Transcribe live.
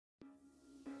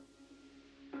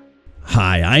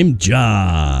Hi, I'm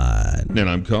John. And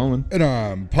I'm Colin. And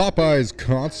I'm Popeye's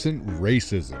Constant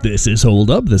Racism. This is Hold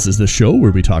Up. This is the show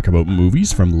where we talk about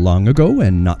movies from long ago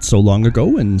and not so long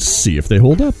ago and see if they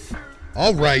hold up.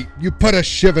 All right, you put a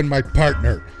shiv in my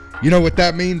partner. You know what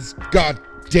that means? God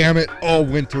damn it, all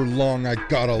winter long I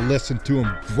gotta listen to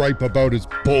him gripe about his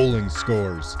bowling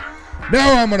scores.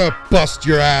 Now I'm gonna bust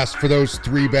your ass for those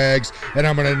 3 bags, and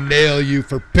I'm gonna nail you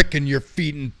for picking your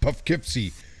feet in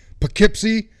Poughkeepsie.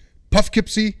 Poughkeepsie?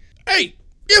 Puffkipsy? Hey,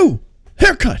 you!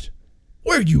 Haircut!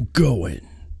 Where you going?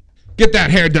 Get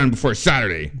that hair done before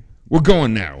Saturday. We're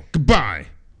going now. Goodbye.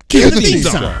 Cue the theme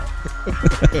song.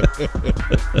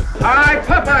 Hi,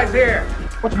 Popeye's here.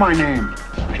 What's my name?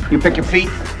 You pick your feet?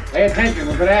 Pay attention,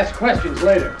 we're gonna ask questions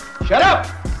later. Shut up!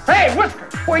 Hey, Whisker!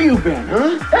 Where you been,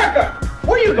 huh? Haircut!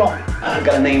 Where you going? I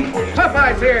got a name for you.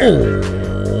 Popeye's here.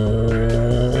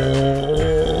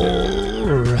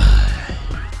 All right.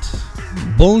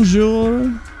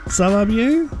 Bonjour, ça va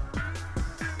bien?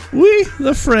 Oui,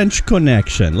 the French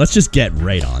Connection. Let's just get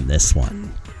right on this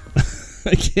one.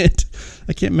 I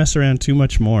can't mess around too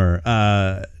much more.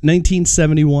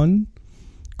 1971,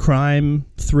 crime,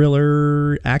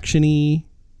 thriller, action-y,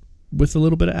 with a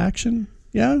little bit of action.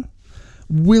 Yeah.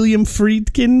 William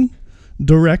Friedkin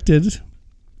directed.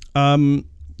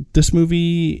 This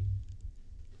movie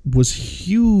was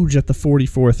huge at the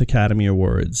 44th Academy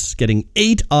Awards, getting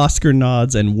 8 Oscar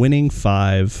nods and winning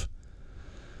 5.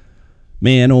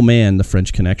 Man, oh man, The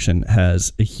French Connection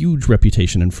has a huge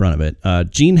reputation in front of it.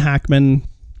 Gene Hackman,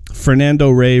 Fernando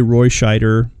Rey, Roy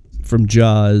Scheider from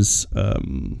Jaws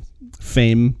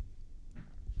fame,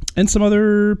 and some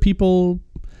other people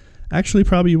actually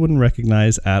probably you wouldn't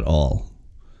recognize at all.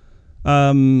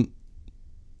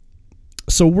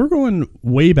 So we're going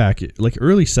way back, like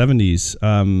early 70s.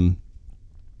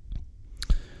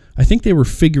 I think they were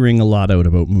figuring a lot out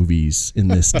about movies in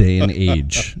this day and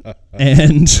age.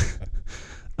 And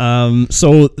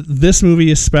so this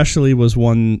movie especially was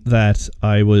one that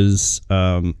I was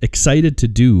excited to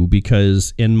do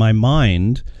because in my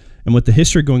mind, and with the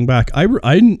history going back, I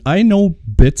know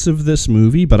bits of this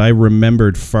movie, but I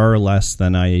remembered far less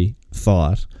than I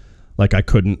thought. Like I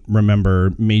couldn't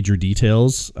remember major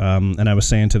details. And I was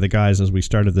saying to the guys as we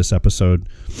started this episode,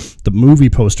 the movie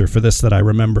poster for this that I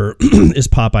remember is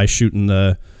Popeye shooting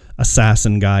the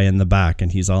assassin guy in the back,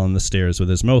 and he's all on the stairs with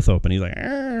his mouth open. He's like,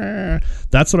 "Arr."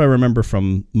 That's what I remember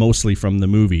mostly from the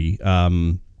movie.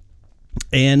 The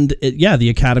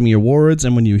Academy Awards.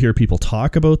 And when you hear people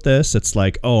talk about this, it's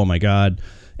like, oh my God.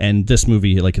 And this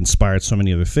movie like inspired so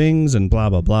many other things and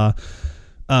blah, blah, blah.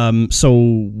 So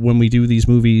when we do these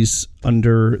movies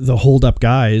under the Hold Up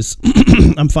guys,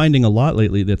 I'm finding a lot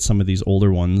lately that some of these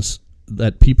older ones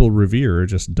that people revere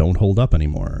just don't hold up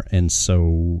anymore. And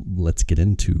so let's get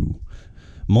into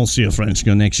Monsieur French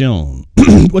Connection.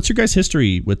 What's your guys'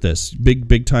 history with this?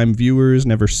 Big time viewers,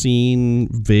 never seen,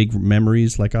 vague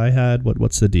memories like I had?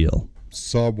 What's the deal?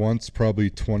 Saw once probably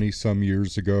 20 some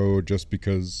years ago just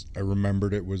because I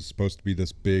remembered it was supposed to be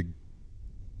this big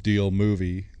deal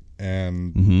movie.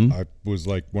 And I was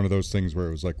like one of those things where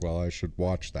it was like, well, I should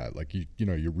watch that. Like,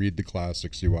 you read the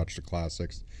classics, you watch the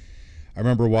classics. I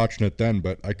remember watching it then,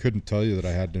 but I couldn't tell you that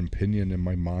I had an opinion in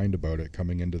my mind about it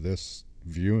coming into this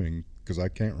viewing because I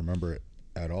can't remember it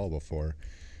at all before.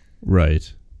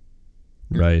 Right.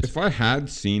 If I had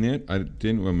seen it, I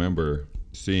didn't remember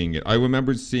seeing it. I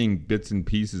remembered seeing bits and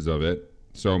pieces of it.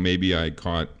 So maybe I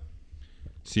caught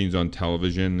scenes on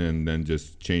television and then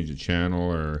just changed the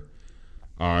channel, or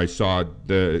I saw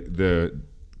the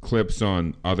clips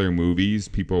on other movies,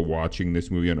 people watching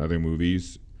this movie on other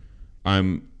movies.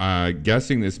 I'm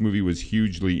guessing this movie was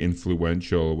hugely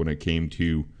influential when it came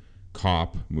to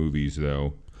cop movies,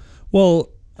 though. Well,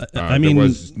 I mean, there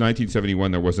was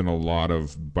 1971. There wasn't a lot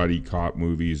of buddy cop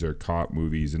movies or cop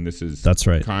movies, and this is that's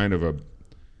right. Kind of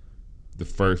the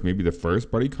first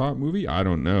buddy cop movie. I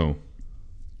don't know.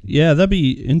 Yeah, that'd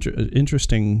be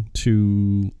interesting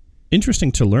to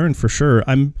learn for sure.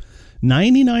 I'm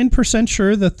 99%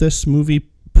 sure that this movie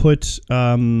put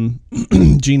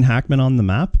Gene Hackman on the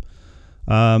map.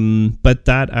 But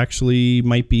that actually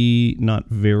might be not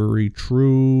very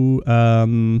true.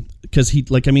 Because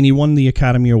he won the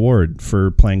Academy Award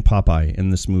for playing Popeye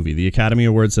in this movie. The Academy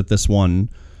Awards that this won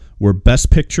were Best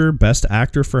Picture, Best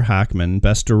Actor for Hackman,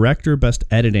 Best Director, Best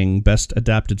Editing, Best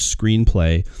Adapted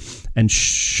Screenplay, and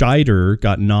Scheider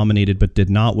got nominated but did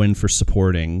not win for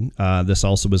Supporting. This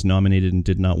also was nominated and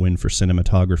did not win for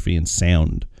Cinematography and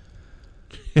Sound.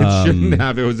 It shouldn't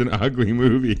have. It was an ugly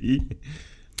movie.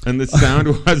 And the sound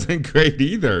wasn't great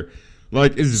either.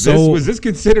 Like, was this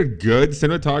considered good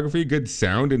cinematography, good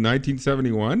sound in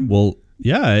 1971? Well,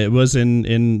 Yeah, it was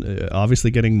in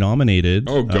obviously getting nominated.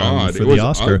 Oh God, for it the was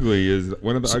Oscar. ugly. Is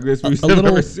one of the ugliest movies I've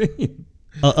ever seen.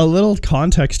 A little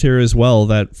context here as well,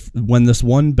 that when this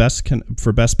won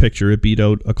for Best Picture, it beat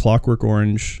out A Clockwork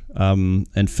Orange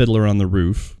and Fiddler on the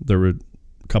Roof. There were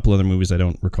a couple other movies I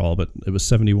don't recall, but it was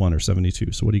 71 or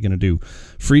 72. So what are you going to do?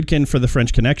 Friedkin for The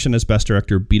French Connection as Best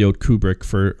Director beat out Kubrick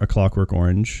for A Clockwork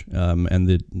Orange and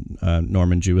the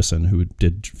Norman Jewison, who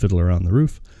did Fiddler on the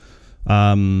Roof.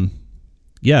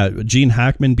 Gene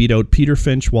Hackman beat out Peter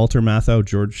Finch, Walter Matthau,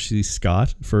 George C.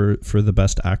 Scott for the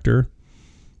Best Actor.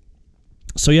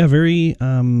 So yeah, very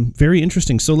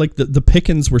interesting. So like the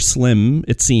pickings were slim,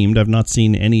 it seemed. I've not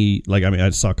seen any, I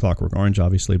saw Clockwork Orange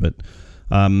obviously, but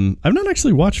I've not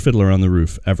actually watched Fiddler on the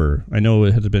Roof ever. I know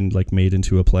it had been like made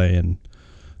into a play and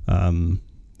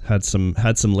had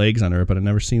some legs under it, but I've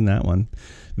never seen that one.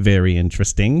 Very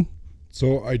interesting.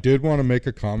 So I did want to make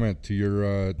a comment to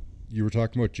your you were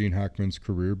talking about Gene Hackman's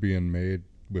career being made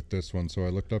with this one. So I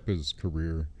looked up his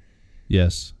career.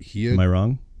 Yes. Am I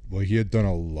wrong? Well, he had done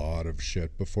a lot of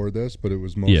shit before this, but it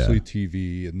was mostly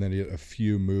TV, and then he had a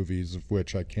few movies, of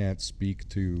which I can't speak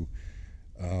to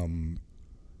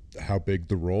how big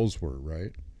the roles were,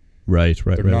 right? Right.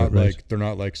 They're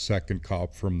not like Second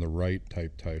Cop from the Right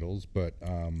type titles, but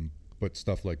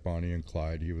stuff like Bonnie and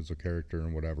Clyde, he was a character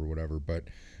and whatever. But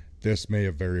this may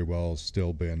have very well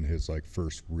still been his like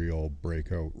first real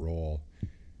breakout role.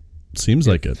 Seems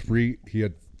like it. He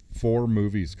had 4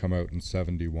 movies come out in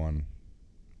 71.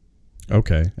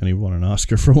 Okay, and he won an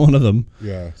Oscar for one of them.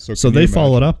 Yeah, so they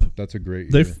followed up. That's a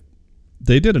great year.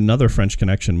 They did another French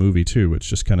Connection movie too, which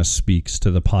just kind of speaks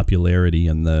to the popularity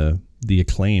and the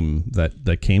acclaim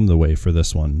that came the way for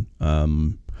this one.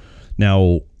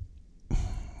 Now,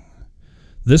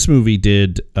 this movie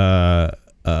did, and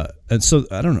so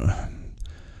I don't know.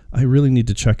 I really need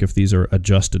to check if these are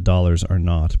adjusted dollars or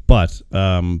not. But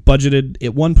budgeted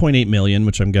at $1.8 million,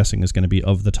 which I'm guessing is going to be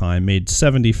of the time, made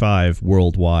 75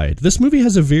 worldwide. This movie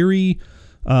has a very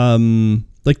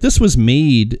this was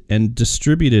made and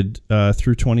distributed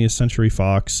through 20th Century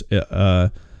Fox.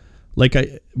 Was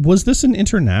this an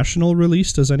international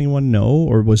release? Does anyone know,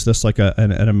 or was this like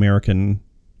an American,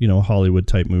 Hollywood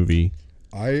type movie?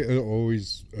 I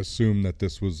always assumed that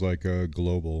this was like a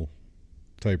global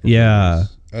type of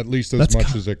release. At least as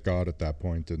much as it got at that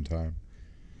point in time.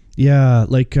 Yeah,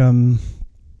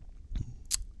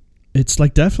 it's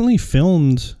like definitely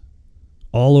filmed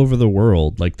all over the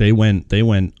world. Like they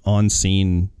went on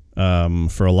scene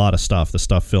for a lot of stuff. The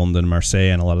stuff filmed in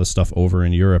Marseille and a lot of the stuff over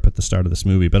in Europe at the start of this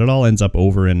movie, but it all ends up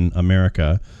over in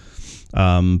America.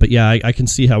 But yeah, I can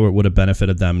see how it would have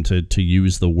benefited them to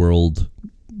use the world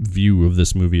view of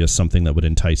this movie as something that would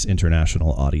entice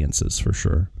international audiences for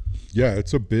sure. Yeah,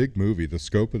 it's a big movie. The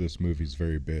scope of this movie is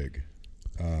very big.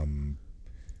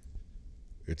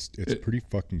 It's pretty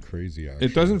fucking crazy, actually.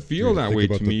 It doesn't feel that way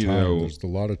to me, though. There's a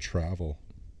lot of travel.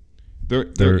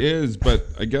 There is, but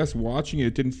I guess watching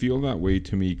it didn't feel that way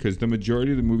to me because the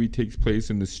majority of the movie takes place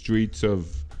in the streets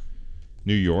of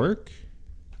New York.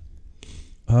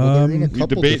 Well,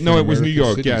 it was New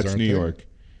York. Cities, yeah, it's New York.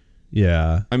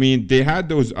 Yeah. I mean, they had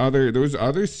those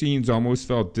other scenes almost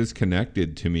felt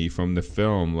disconnected to me from the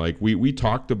film. Like we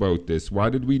talked about this. Why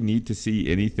did we need to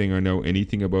see anything or know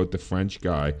anything about the French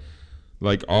guy?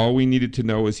 Like all we needed to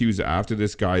know is he was after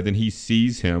this guy. Then he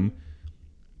sees him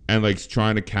and like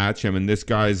trying to catch him. And this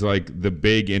guy's like the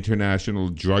big international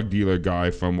drug dealer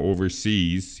guy from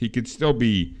overseas. It still could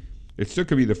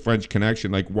be the French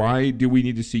Connection. Like why do we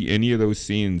need to see any of those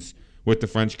scenes with the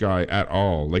French guy at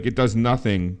all? Like it does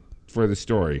nothing for the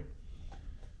story.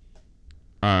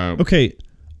 Okay,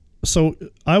 so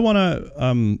I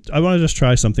wanna just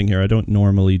try something here. I don't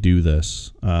normally do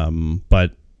this,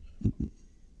 but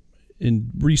in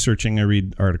researching, I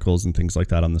read articles and things like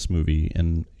that on this movie,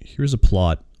 and here's a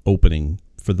plot opening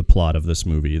for the plot of this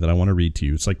movie that I want to read to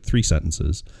you. It's like 3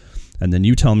 sentences, and then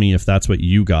you tell me if that's what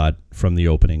you got from the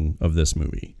opening of this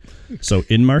movie. So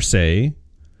in Marseille,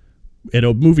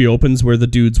 a movie opens where the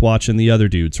dude's watching the other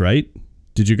dudes, right?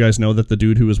 Did you guys know that the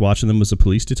dude who was watching them was a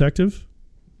police detective?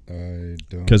 I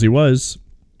don't. Because he was.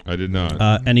 I did not.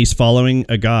 And he's following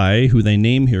a guy who they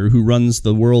name here who runs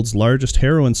the world's largest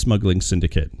heroin smuggling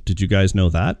syndicate. Did you guys know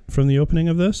that from the opening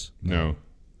of this? No.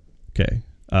 Okay.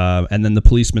 And then the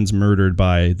policeman's murdered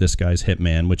by this guy's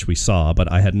hitman, which we saw, but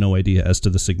I had no idea as to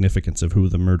the significance of who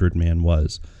the murdered man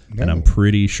was. No. And I'm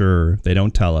pretty sure they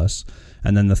don't tell us.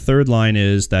 And then the third line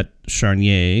is that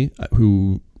Charnier,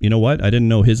 who, you know what? I didn't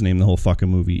know his name the whole fucking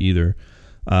movie either.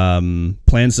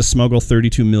 plans to smuggle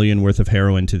 32 million worth of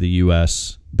heroin to the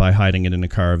U.S. by hiding it in a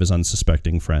car of his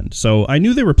unsuspecting friend. So I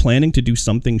knew they were planning to do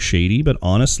something shady, but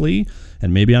honestly,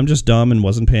 and maybe I'm just dumb and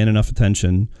wasn't paying enough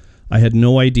attention, I had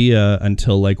no idea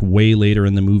until like way later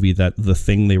in the movie that the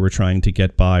thing they were trying to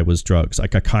get by was drugs.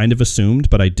 Like I kind of assumed,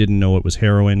 but I didn't know it was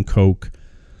heroin, coke.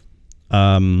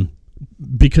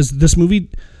 Because this movie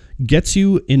gets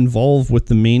you involved with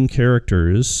the main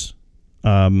characters.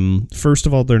 First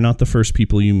of all, they're not the first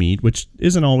people you meet, which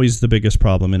isn't always the biggest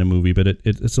problem in a movie, but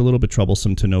it's a little bit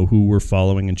troublesome to know who we're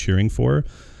following and cheering for,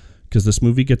 because this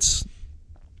movie gets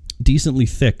decently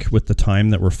thick with the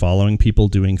time that we're following people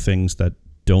doing things that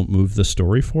don't move the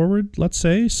story forward, let's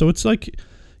say. So it's like,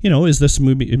 you know, is this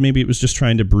movie, maybe it was just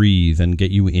trying to breathe and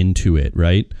get you into it,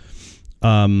 right?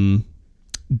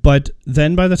 But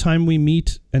then by the time we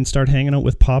meet and start hanging out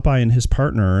with Popeye and his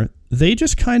partner, they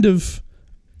just kind of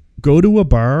go to a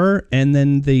bar and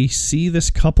then they see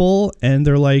this couple and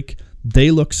they're like,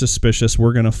 they look suspicious,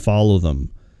 we're going to follow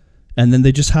them. And then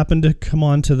they just happen to come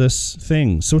on to this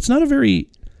thing. So it's not a very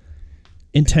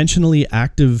intentionally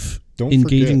active,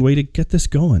 engaging way to get this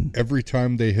going. Every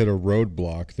time they hit a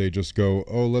roadblock, they just go,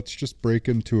 oh, let's just break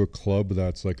into a club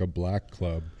that's like a black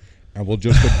club, and we'll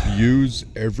just abuse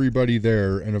everybody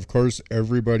there. And of course,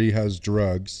 everybody has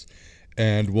drugs,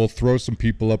 and we'll throw some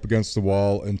people up against the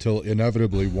wall until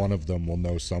inevitably one of them will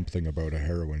know something about a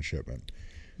heroin shipment.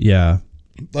 Yeah.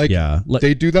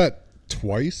 They do that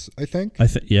twice, I think.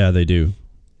 Yeah, they do.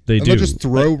 They'll just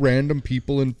throw random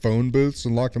people in phone booths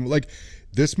and lock them. Like,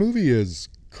 this movie is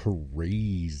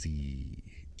crazy,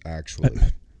 actually.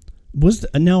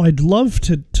 Now I'd love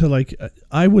to like,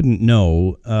 I wouldn't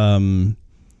know,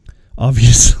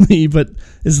 obviously, but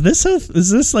is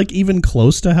this like even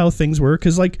close to how things were?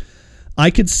 Because like, I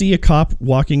could see a cop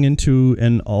walking into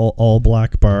an all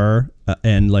black bar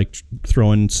and like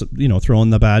throwing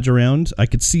the badge around. I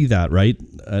could see that, right?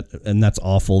 And that's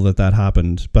awful that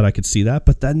happened, but I could see that.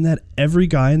 But then that every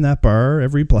guy in that bar,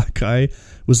 every black guy,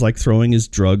 was like throwing his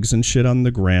drugs and shit on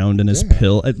the ground and his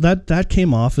pill. That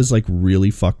came off as like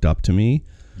really fucked up to me.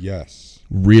 Yes.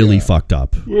 Really fucked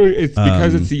up. Well, it's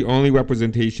because it's the only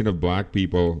representation of black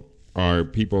people are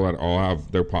people that all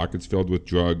have their pockets filled with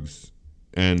drugs.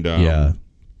 And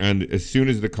and as soon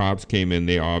as the cops came in,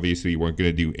 they obviously weren't going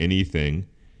to do anything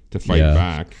to fight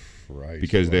back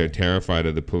because they're terrified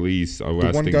of the police arresting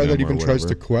them. The one guy that even tries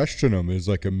to question him is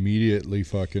like immediately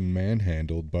fucking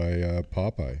manhandled by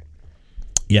Popeye.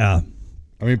 Yeah.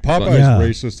 I mean, Popeye's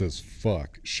racist as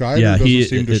fuck. Scheider doesn't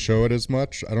seem to show it as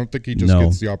much. I don't think he just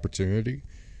gets the opportunity.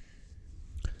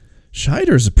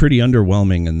 Scheider's pretty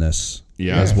underwhelming in this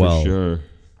as well. For sure.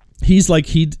 He's like,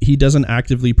 he doesn't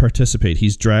actively participate.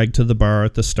 He's dragged to the bar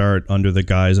at the start under the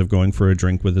guise of going for a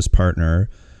drink with his partner,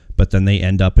 but then they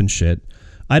end up in shit.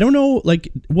 I don't know, like,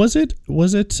 was it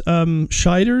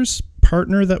Scheider's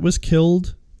partner that was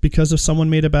killed because of someone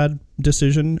made a bad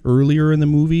decision earlier in the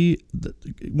movie?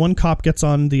 One cop gets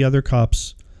on the other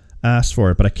cop's ass for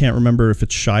it, but I can't remember if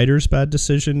it's Scheider's bad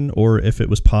decision or if it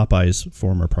was Popeye's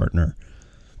former partner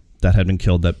that had been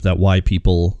killed, that why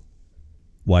people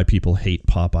hate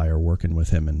Popeye or working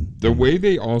with him. And the way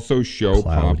they also show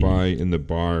Cloudy. Popeye in the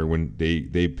bar when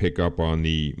they pick up on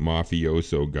the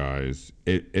mafioso guys,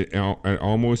 it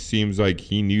almost seems like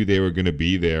he knew they were going to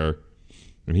be there,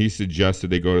 and he suggested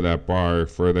they go to that bar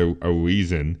for a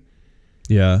reason.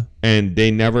 Yeah, and they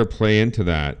never play into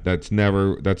that. That's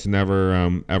never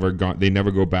ever gone. They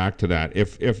never go back to that.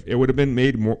 If it would have been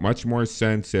made much more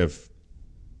sense if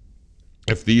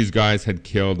these guys had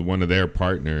killed one of their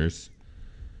partners.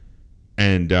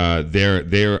 And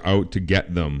they're out to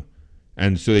get them,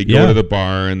 and so they go to the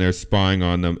bar and they're spying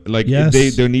on them. Like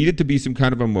there needed to be some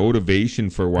kind of a motivation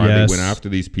for why they went after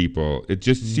these people. It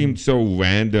just seemed so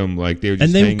random. Like they were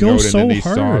just hanging out and then they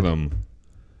saw them.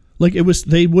 Like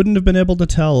they wouldn't have been able to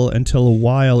tell until a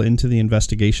while into the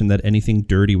investigation that anything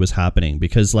dirty was happening.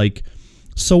 Because like,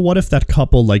 so what if that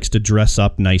couple likes to dress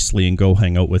up nicely and go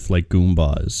hang out with like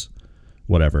Goombas,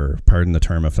 whatever? Pardon the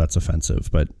term if that's offensive,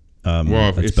 but.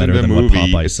 Well, it's better than movie, what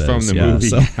Popeye it's says. From the movie.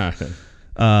 So,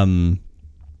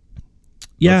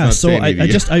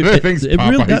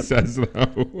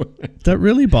 that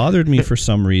really bothered me for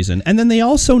some reason. And then they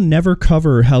also never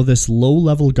cover how this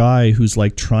low-level guy who's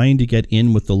like trying to get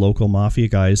in with the local mafia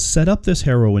guys set up this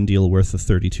heroin deal worth of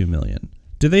 $32 million.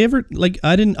 Did they ever like?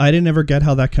 I didn't ever get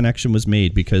how that connection was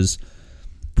made because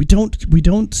we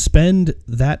don't spend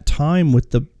that time with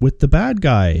the bad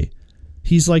guy.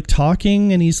 He's like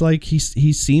talking and he's like he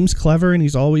seems clever and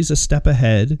he's always a step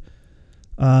ahead.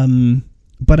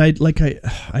 But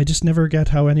I just never get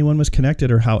how anyone was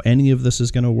connected or how any of this is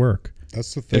going to work.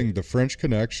 That's the thing. The French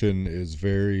Connection is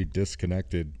very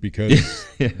disconnected because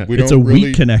we it's don't a really,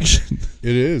 weak connection.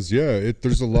 It is, yeah.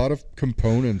 There's a lot of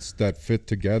components that fit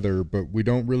together, but we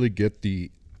don't really get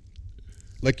the,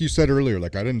 like you said earlier,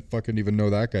 like I didn't fucking even know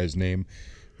that guy's name.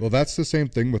 Well, that's the same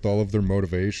thing with all of their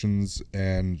motivations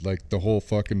and like the whole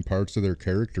fucking parts of their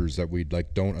characters that we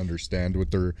like don't understand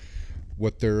their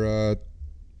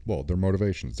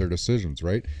motivations, their decisions,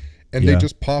 right? And they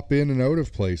just pop in and out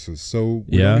of places. So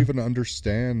we don't even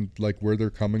understand like where they're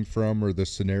coming from or the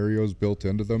scenarios built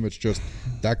into them. It's just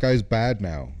that guy's bad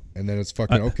now. And then it's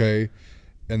fucking okay.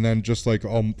 And then just like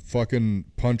I'll fucking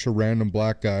punch a random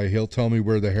black guy. He'll tell me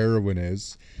where the heroin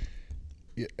is.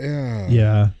 Yeah.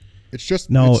 Yeah. It's just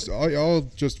it's all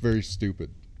just very stupid.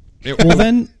 The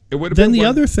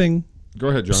other thing. Go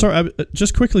ahead, John. Sorry,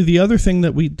 just quickly. The other thing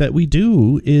that we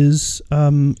do is,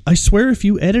 I swear, if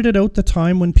you edited out the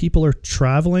time when people are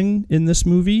traveling in this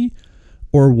movie,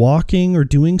 or walking, or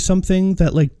doing something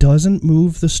that like doesn't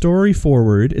move the story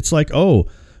forward, it's like, oh,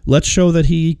 let's show that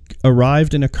he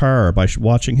arrived in a car by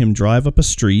watching him drive up a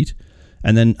street,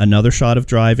 and then another shot of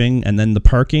driving, and then the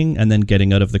parking, and then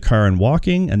getting out of the car and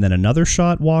walking, and then another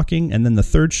shot walking, and then the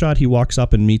third shot he walks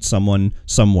up and meets someone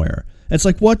somewhere. It's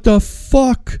like, what the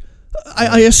fuck?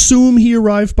 I assume he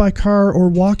arrived by car or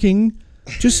walking.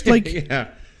 Just like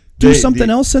do something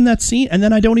else in that scene, and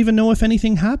then I don't even know if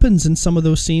anything happens in some of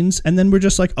those scenes, and then we're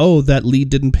just like, oh, that lead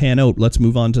didn't pan out, let's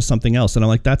move on to something else. And I'm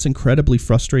like, that's incredibly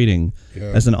frustrating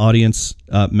as an audience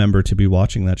member to be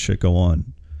watching that shit go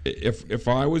on. If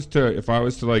I was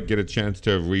to like get a chance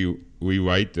to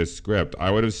rewrite this script,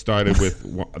 I would have started with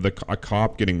a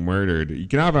cop getting murdered. You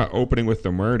can have an opening with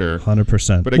the murder,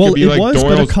 100%. But it could be like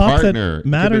Doyle's a cop partner. That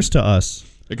matters to us.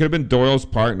 It could have been Doyle's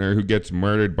partner who gets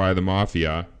murdered by the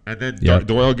mafia, and then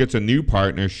Doyle gets a new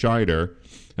partner, Scheider,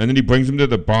 and then he brings him to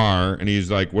the bar, and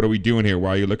he's like, "What are we doing here? Why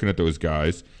are you looking at those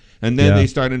guys?" And then they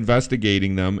start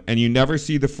investigating them, and you never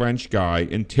see the French guy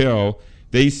until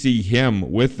they see him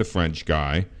with the French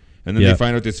guy, and then they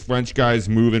find out this French guy's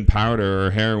moving powder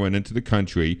or heroin into the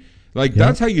country. Like,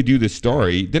 that's how you do the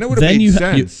story. Then it would have made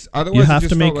sense. Otherwise, it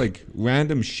just felt like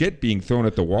random shit being thrown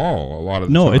at the wall a lot of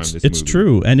the time. No, it's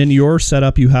true. And in your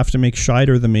setup, you have to make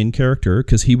Scheider the main character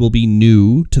because he will be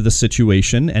new to the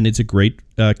situation, and it's a great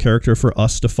character for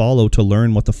us to follow to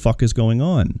learn what the fuck is going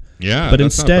on. Yeah, but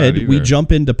instead, we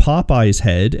jump into Popeye's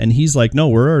head, and he's like, no,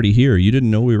 we're already here. You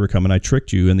didn't know we were coming. I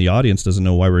tricked you, and the audience doesn't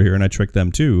know why we're here, and I tricked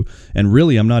them too. And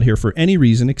really, I'm not here for any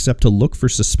reason except to look for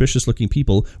suspicious-looking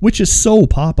people, which is so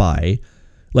Popeye.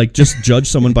 Like, just judge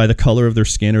someone by the color of their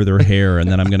skin or their hair,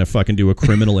 and then I'm going to fucking do a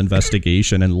criminal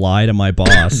investigation and lie to my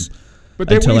boss. But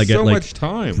they waste so much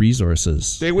time.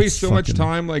 Resources. They waste so much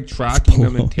time, like, tracking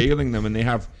them and tailing them, and they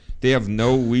have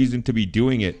no reason to be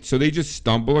doing it. So they just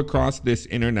stumble across this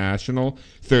international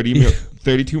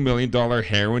 $32 million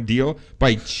heroin deal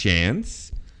by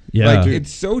chance. Yeah. Like,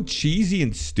 it's so cheesy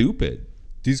and stupid.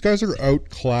 These guys are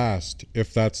outclassed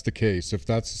if that's the case. If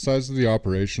that's the size of the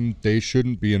operation, they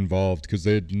shouldn't be involved because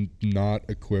they're not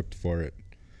equipped for it.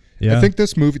 Yeah. I think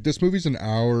this movie's an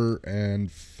hour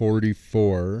and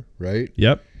 44, right?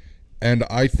 Yep. And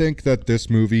I think that this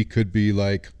movie could be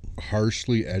like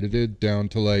harshly edited down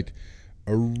to like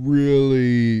a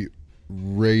really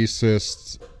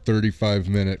racist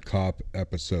 35-minute cop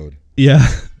episode. Yeah.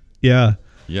 Yeah.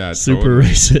 Yeah. Super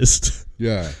racist.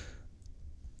 Yeah.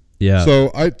 Yeah.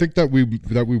 So I think that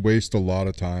we waste a lot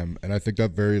of time, and I think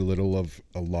that very little of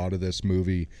a lot of this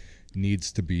movie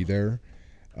needs to be there.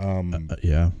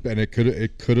 Yeah. And it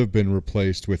could have been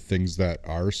replaced with things that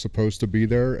are supposed to be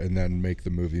there, and then make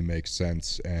the movie make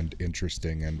sense and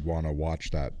interesting, and want to watch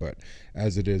that. But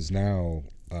as it is now,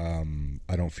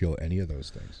 I don't feel any of those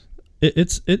things.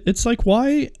 It's like,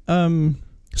 why?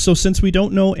 So since we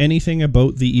don't know anything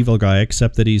about the evil guy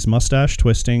except that he's mustache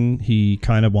twisting, he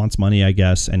kind of wants money, I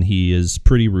guess, and he is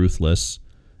pretty ruthless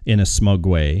in a smug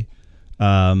way.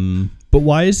 But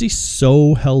why is he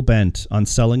so hell-bent on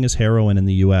selling his heroin in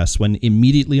the U.S. when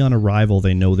immediately on arrival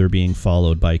they know they're being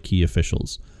followed by key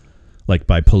officials, like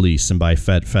by police and by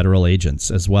federal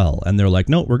agents as well? And they're like,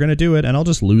 no, we're going to do it, and I'll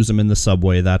just lose him in the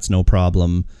subway. That's no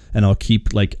problem. And I'll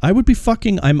keep, like, I would be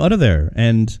fucking, I'm out of there,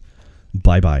 and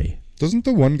bye-bye. Doesn't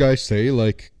the one guy say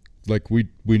like we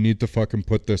need to fucking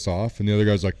put this off, and the other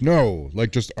guy's like, no,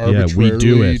 like just arbitrarily. Yeah, we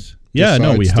do it. Yeah,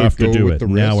 no, we have to do it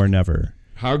now or never.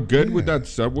 How good would that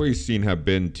subway scene have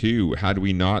been too, had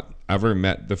we not ever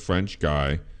met the French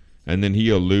guy, and then he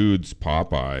eludes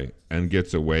Popeye and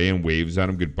gets away and waves at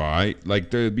him goodbye? Like,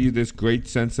 there'd be this great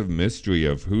sense of mystery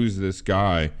of who's this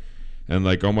guy, and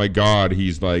like, oh my God,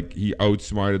 he's like, he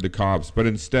outsmarted the cops. But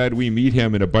instead, we meet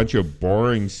him in a bunch of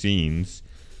boring scenes.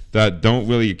 that don't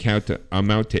really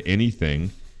amount to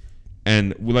anything.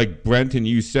 And like Brenton,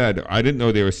 you said, I didn't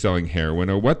know they were selling heroin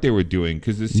or what they were doing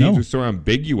because the scenes are so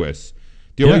ambiguous.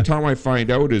 The only time I find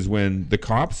out is when the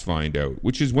cops find out,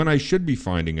 which is when I should be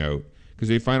finding out because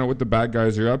they find out what the bad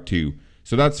guys are up to.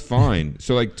 So that's fine.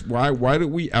 So like, why do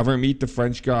we ever meet the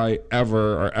French guy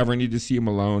ever or ever need to see him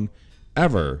alone?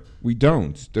 Ever. We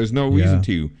don't. There's no reason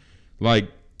to.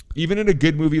 Like, even in a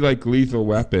good movie like Lethal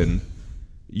Weapon,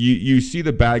 you see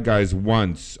the bad guys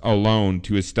once alone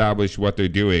to establish what they're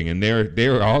doing, and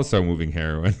they're also moving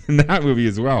heroin in that movie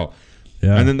as well.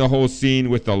 Yeah. And then the whole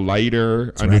scene with the lighter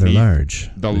it's underneath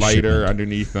large. The lighter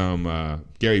underneath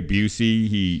Gary Busey.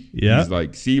 He's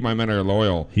like, see, my men are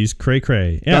loyal. He's cray.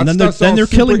 Yeah, and then they're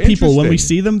killing people. When we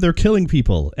see them, they're killing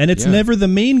people. And it's never the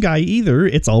main guy either.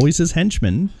 It's always his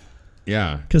henchmen.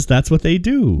 Yeah. Because that's what they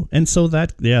do. And so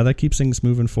that keeps things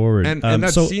moving forward. And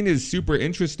that scene is super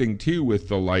interesting too with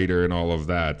the lighter and all of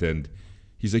that. And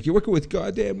he's like, you're working with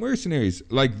goddamn mercenaries.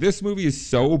 Like, this movie is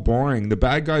so boring. The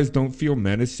bad guys don't feel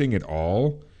menacing at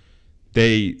all.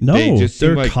 They just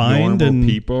seem like kind normal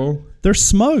people. They're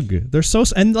smug. They're so...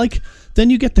 And like,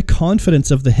 then you get the confidence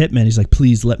of the hitman. He's like,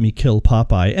 please let me kill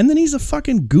Popeye. And then he's a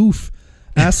fucking goof.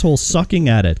 Asshole sucking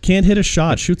at it. Can't hit a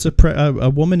shot. Shoots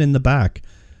a woman in the back.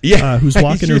 Yeah, who's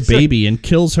walking her baby and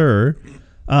kills her.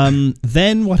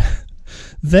 Then what?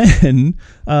 Then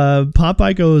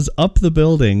Popeye goes up the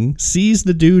building, sees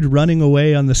the dude running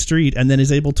away on the street, and then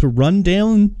is able to run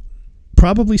down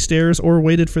probably stairs or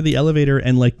waited for the elevator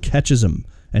and like catches him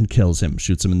and kills him,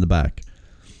 shoots him in the back.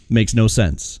 Makes no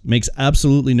sense. Makes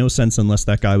absolutely no sense unless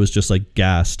that guy was just like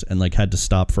gassed and like had to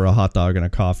stop for a hot dog and a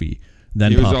coffee.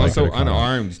 Then he was Popeye also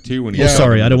unarmed too when he.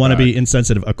 Sorry, I don't want to be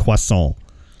insensitive. A croissant.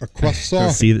 A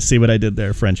croissant. See what I did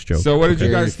there? French joke. So what did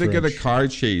you guys think of the car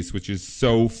chase, which is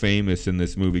so famous in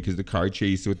this movie? Because the car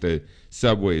chase with the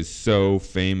subway is so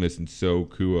famous and so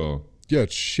cool. Yeah,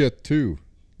 it's shit too.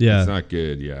 Yeah, it's not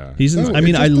good. Yeah,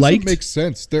 I liked. Makes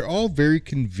sense. They're all very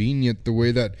convenient. The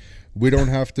way that we don't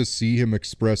have to see him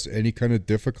express any kind of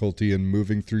difficulty in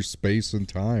moving through space and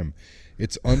time.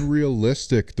 It's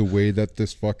unrealistic the way that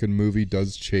this fucking movie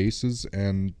does chases,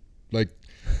 and like,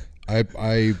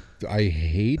 I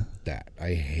hate that.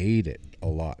 I hate it a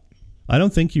lot. I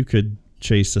don't think you could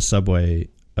chase a subway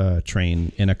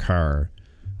train in a car.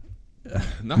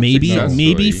 Maybe you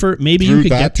could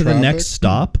get to the next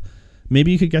stop.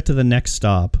 Maybe you could get to the next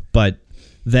stop, but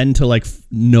then to like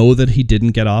know that he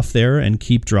didn't get off there and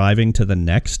keep driving to the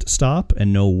next stop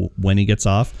and know when he gets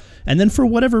off. And then for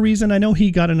whatever reason, I know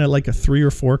he got in a 3 or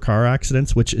 4 car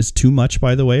accidents, which is too much,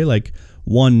 by the way. Like,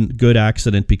 one good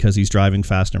accident because he's driving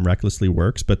fast and recklessly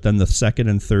works, but then the second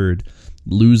and third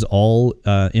lose all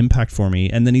impact for me.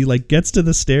 And then he like gets to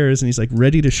the stairs and he's like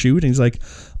ready to shoot, and he's like,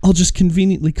 I'll just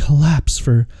conveniently collapse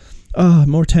for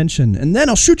more tension, and then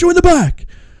I'll shoot you in the back.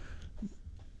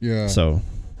 Yeah. So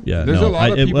yeah, there's a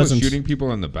lot of people shooting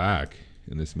people in the back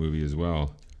in this movie as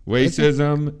well.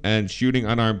 Racism and shooting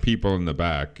unarmed people in the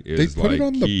back is they put it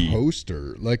on key. The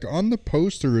poster. Like, on the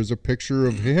poster is a picture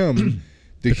of him,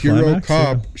 the hero climax,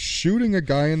 cop, shooting a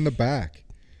guy in the back.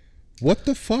 What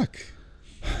the fuck?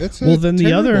 That's then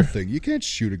the other thing. You can't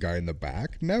shoot a guy in the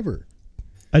back. Never.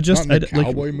 Not in a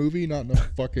cowboy movie, not in a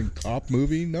fucking cop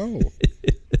movie. No.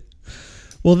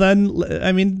 Well, then,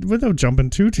 I mean, without jumping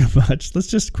too much, let's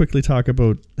just quickly talk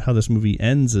about how this movie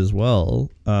ends as well.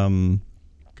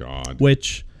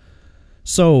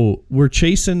 So we're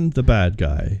chasing the bad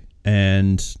guy,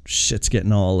 and shit's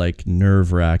getting all like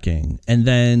nerve-wracking. And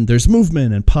then there's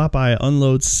movement, and Popeye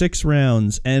unloads 6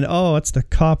 rounds, and it's the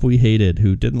cop we hated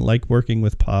who didn't like working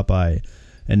with Popeye,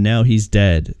 and now he's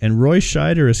dead. And Roy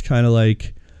Scheider is kind of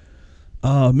like,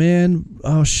 oh man,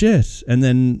 oh shit. And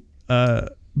then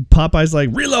Popeye's like,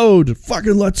 reload,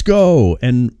 fucking let's go,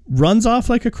 and runs off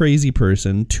like a crazy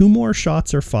person. 2 more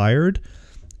shots are fired,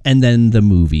 and then the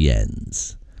movie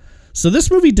ends. So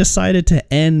this movie decided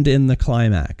to end in the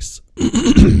climax.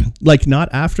 Like, not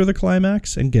after the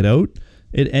climax and get out.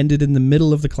 It ended in the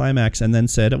middle of the climax and then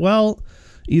said, well,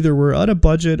 either we're out of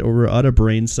budget or we're out of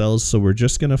brain cells, so we're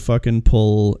just going to fucking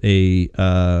pull a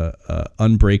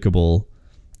Unbreakable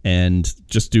and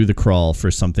just do the crawl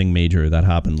for something major that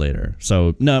happened later.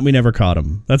 So, no, we never caught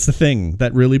him. That's the thing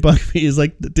that really bugged me, is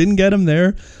like, didn't get him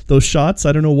there. Those shots,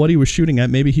 I don't know what he was shooting at.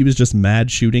 Maybe he was just mad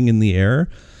shooting in the air.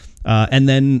 And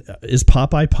then is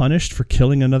Popeye punished for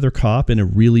killing another cop in a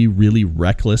really, really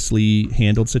recklessly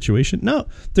handled situation? No,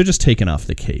 they're just taken off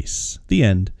the case. The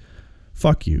end.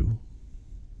 Fuck you.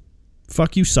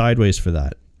 Fuck you sideways for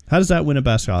that. How does that win a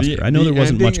Best Oscar? I know there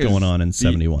wasn't much going on in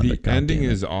 71. The ending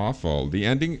is awful. The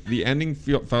ending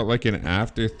felt like an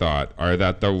afterthought, or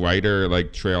that the writer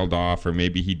like trailed off, or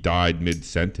maybe he died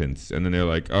mid-sentence, and then they're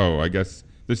like, "Oh, I guess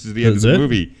this is the end of the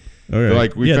movie." Okay.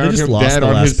 Like, we found him dead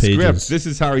on his script. This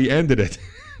is how he ended it.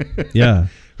 Yeah.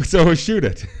 So we'll shoot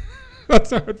it.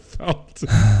 That's how it felt.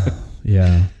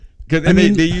 Yeah. And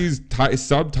they used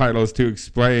subtitles to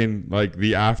explain like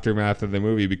the aftermath of the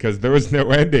movie because there was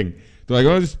no ending. They're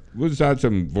like, "Oh, we'll just add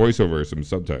some voiceover, some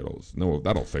subtitles. No,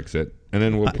 that'll fix it, and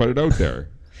then we'll put it out there."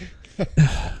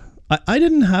 I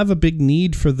didn't have a big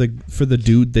need for the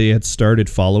dude they had started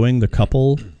following, the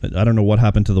couple. I don't know what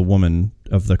happened to the woman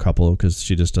of the couple because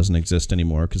she just doesn't exist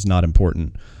anymore because not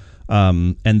important.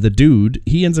 And the dude,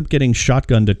 he ends up getting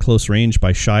shotgunned at close range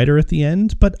by Scheider at the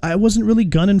end, but I wasn't really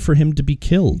gunning for him to be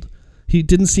killed. He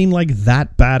didn't seem like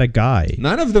that bad a guy.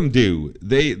 None of them do.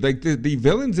 They like the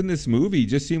villains in this movie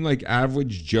just seem like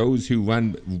average Joes who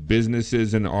run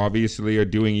businesses and obviously are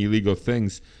doing illegal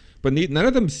things. But none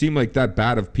of them seem like that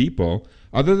bad of people,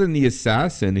 other than the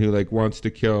assassin who like wants to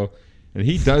kill, and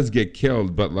he does get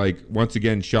killed, but like once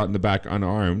again shot in the back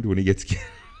unarmed when he gets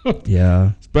killed.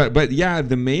 Yeah. But yeah,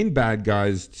 the main bad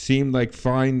guys seem like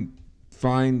fine,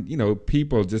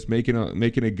 people just making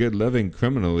a good living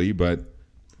criminally, but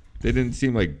they didn't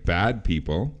seem like bad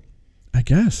people. I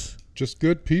guess just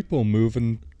good people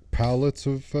moving pallets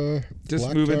of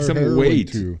just moving some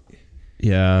weight. Too.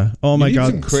 Yeah. Oh my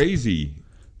God. Some crazy.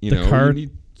 You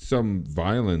need some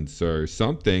violence or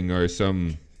something, or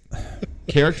some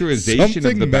characterization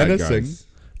of the bad guys.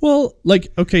 Well,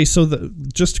 like, okay, so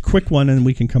just a quick one, and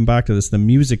we can come back to this. The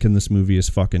music in this movie is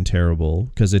fucking terrible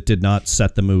because it did not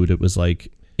set the mood. It was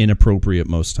like inappropriate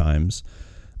most times.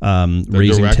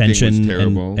 Raising tension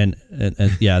and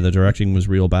yeah, the directing was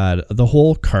real bad. The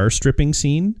whole car stripping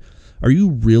scene. Are you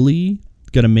really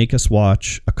going to make us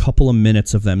watch a couple of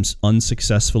minutes of them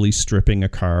unsuccessfully stripping a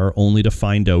car only to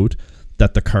find out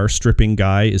that the car stripping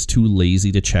guy is too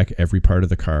lazy to check every part of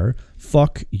the car?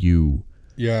 Fuck you.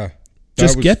 Yeah.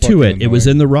 Just get to it. Annoying. It was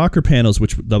in the rocker panels,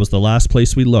 that was the last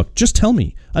place we looked. Just tell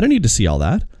me. I don't need to see all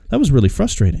that. That was really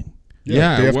frustrating.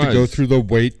 Yeah, they have to go through the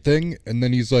weight thing, and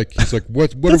then he's like,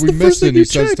 what are we missing? He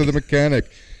says to the mechanic,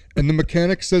 and the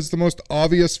mechanic says the most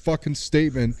obvious fucking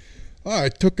statement. I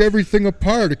took everything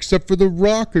apart except for the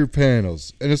rocker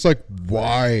panels. And it's like,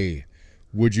 why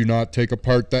would you not take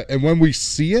apart that? And when we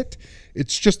see it,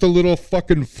 it's just a little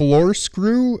fucking floor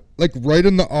screw, like right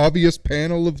in the obvious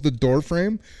panel of the door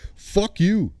frame. Fuck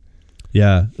you.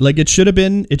 Yeah, like it should have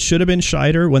been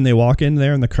Scheider when they walk in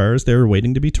there in the cars. They were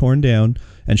waiting to be torn down,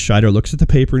 and Scheider looks at the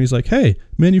paper and he's like, "Hey,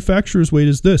 manufacturer's weight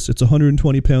is this. It's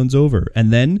 120 pounds over."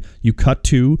 And then you cut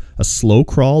to a slow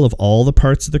crawl of all the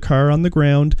parts of the car on the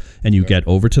ground, and you get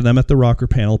over to them at the rocker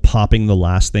panel, popping the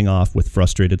last thing off with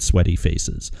frustrated, sweaty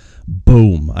faces.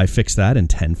 Boom! I fixed that in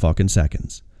 10 fucking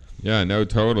seconds. Yeah, no,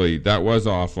 totally. That was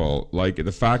awful. Like,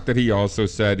 the fact that he also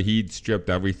said he'd stripped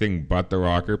everything but the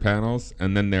rocker panels,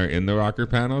 and then they're in the rocker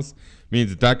panels,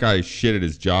 means that guy shit at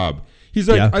his job. He's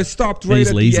like, I stopped right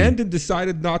at the end and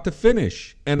decided not to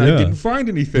finish, and I didn't find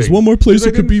anything. There's one more place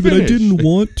it could be, but I didn't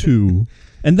want to.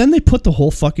 And then they put the whole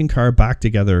fucking car back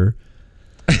together.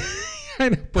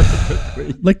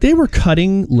 Like, they were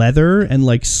cutting leather and,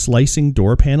 like, slicing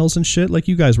door panels and shit. Like,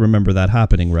 you guys remember that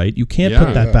happening, right? You can't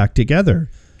put that back together.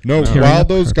 No, while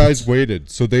those guys waited.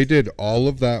 So they did all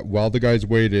of that while the guys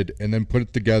waited, and then put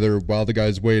it together while the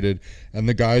guys waited. And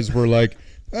the guys were like,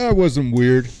 it wasn't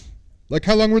weird. Like,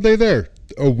 how long were they there?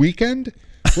 A weekend?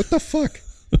 What the fuck?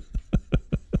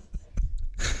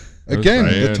 Again,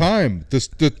 the time,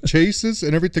 the chases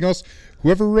and everything else.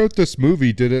 Whoever wrote this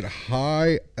movie did it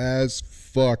high as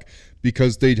fuck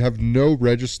because they'd have no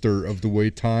register of the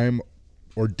way time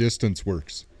or distance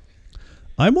works.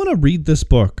 I want to read this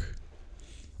book.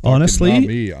 Honestly, not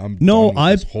me.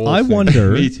 I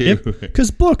wonder because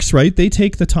books, right? They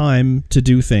take the time to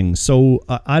do things. So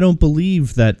I don't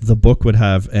believe that the book would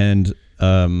have. And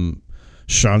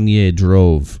Changnier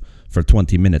drove for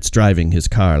 20 minutes, driving his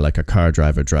car like a car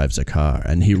driver drives a car,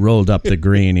 and he rolled up the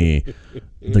grainy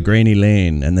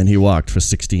lane, and then he walked for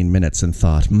 16 minutes and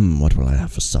thought, what will I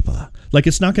have for supper? Like,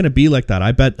 it's not going to be like that.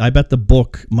 I bet the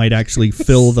book might actually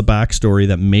fill the backstory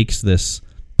that makes this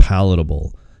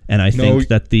palatable. And I think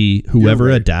that whoever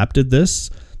adapted this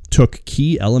took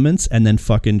key elements and then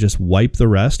fucking just wiped the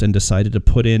rest and decided to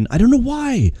put in, I don't know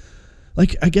why.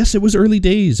 Like, I guess it was early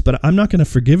days, but I'm not going to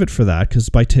forgive it for that because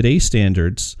by today's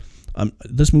standards,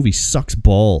 This movie sucks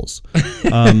balls.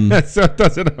 So it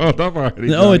doesn't hold up already.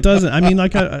 No, it doesn't. I mean,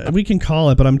 like we can call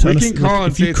it, but I'm telling you,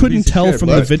 if you couldn't tell from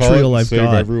the vitriol I've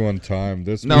got, everyone time.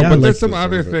 But there's some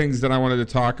other things that I wanted to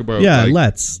talk about. Yeah,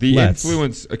 like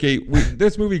influence. Okay,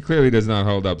 this movie clearly does not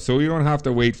hold up, so we don't have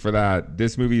to wait for that.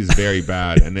 This movie is very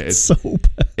bad, and it's so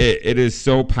bad. It is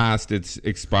so past its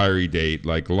expiry date,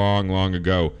 like long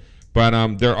ago.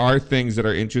 But there are things that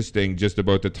are interesting just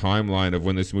about the timeline of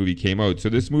when this movie came out. So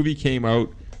this movie came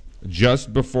out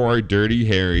just before Dirty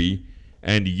Harry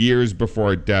and years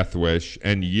before Death Wish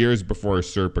and years before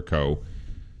Serpico.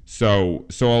 So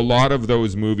a lot of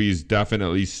those movies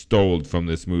definitely stole from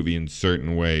this movie in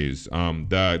certain ways.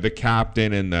 The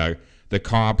captain and the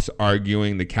cops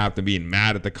arguing, the captain being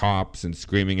mad at the cops and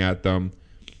screaming at them,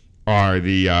 are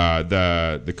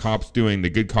the cops doing the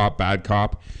good cop, bad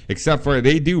cop, except for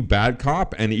they do bad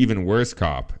cop and even worse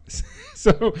cop.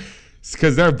 So,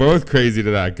 because they're both crazy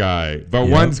to that guy, but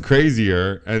one's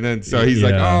crazier, and then so he's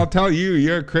like, "Oh, I'll tell you,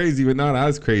 you're crazy, but not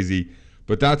as crazy."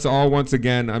 But that's all. Once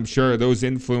again, I'm sure those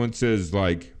influences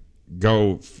like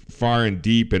go far and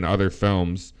deep in other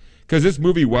films because this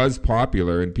movie was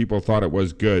popular and people thought it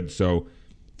was good. So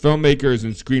filmmakers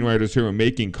and screenwriters who were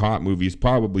making cop movies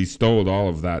probably stole all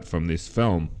of that from this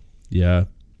film. Yeah.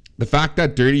 The fact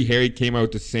that Dirty Harry came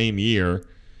out the same year,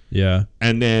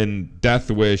 and then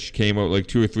Death Wish came out like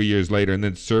 2 or 3 years later, and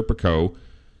then Serpico,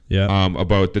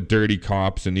 about the dirty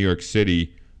cops in New York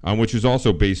City, which is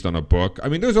also based on a book. I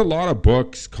mean, there's a lot of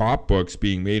books, cop books,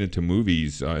 being made into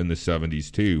movies in the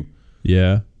 70s too.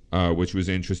 Yeah. Which was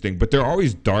interesting, but they're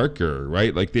always darker,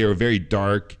 right? Like they were very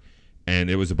dark.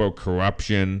 And it was about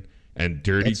corruption and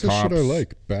dirty cops. That's the shit I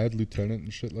like. Bad Lieutenant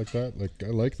and shit like that. Like, I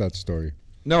like that story.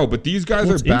 No, but these guys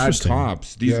are bad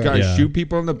cops. These guys shoot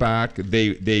people in the back.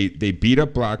 They beat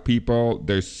up black people.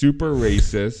 They're super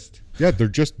racist. Yeah, they're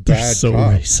just bad cops. So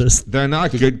racist. They're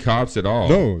not good cops at all.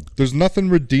 No, there's nothing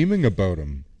redeeming about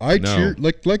them. Cheer,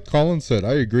 like Colin said,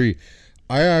 I agree.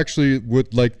 I actually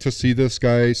would like to see this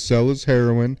guy sell his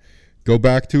heroin, go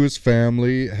back to his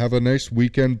family, have a nice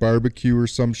weekend barbecue or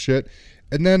some shit,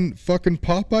 and then fucking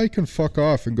Popeye can fuck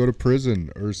off and go to prison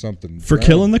or something. For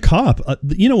killing the cop.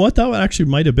 You know what? That actually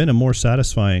might have been a more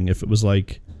satisfying if it was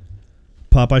like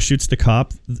Popeye shoots the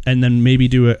cop and then maybe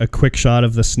do a quick shot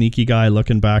of the sneaky guy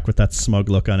looking back with that smug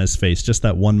look on his face. Just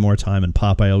that one more time and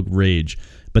Popeye will rage.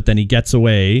 But then he gets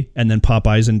away and then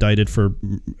Popeye's indicted for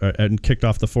and kicked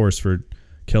off the force for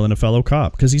killing a fellow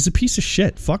cop because he's a piece of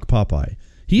shit. Fuck Popeye.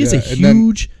 He is a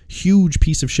huge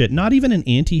piece of shit. Not even an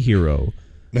anti-hero.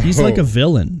 No. He's like a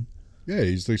villain. Yeah,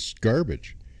 he's like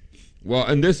garbage. Well,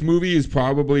 and this movie is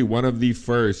probably one of the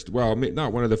first. Well,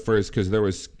 not one of the first because there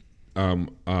was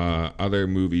other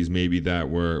movies maybe that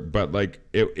were, but like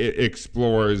it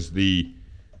explores that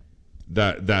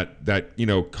you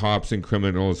know cops and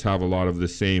criminals have a lot of the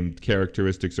same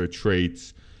characteristics or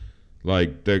traits.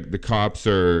 Like the cops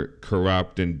are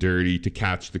corrupt and dirty to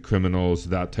catch the criminals,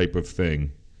 that type of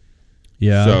thing.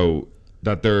 Yeah. So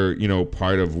that they're, you know,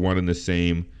 part of one and the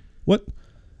same. What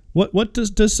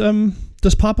does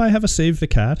Popeye have a save the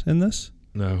cat in this?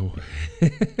 No.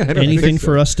 Anything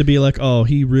for us to be like, oh,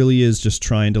 he really is just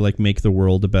trying to like make the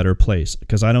world a better place?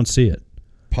 Because I don't see it.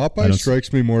 Popeye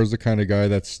strikes me more as the kind of guy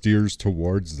that steers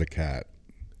towards the cat.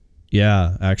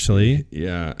 Yeah, actually.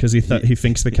 Yeah. Because he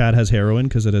thinks the cat has heroin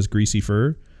because it has greasy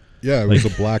fur. Yeah, it was a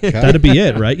black cat. That'd be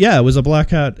it, right? Yeah, it was a black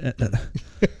cat.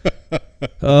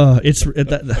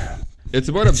 It's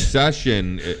about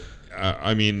obsession.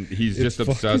 I mean, he's just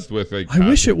obsessed with like. I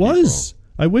wish it was.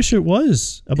 I wish it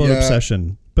was about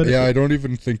obsession, but I don't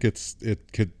even think it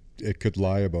could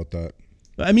lie about that.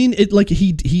 I mean,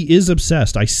 he is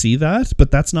obsessed. I see that, but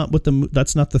that's not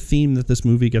the theme that this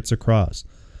movie gets across.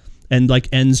 And like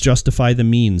ends justify the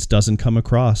means doesn't come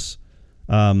across.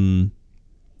 I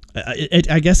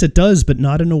guess it does, but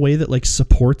not in a way that like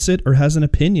supports it or has an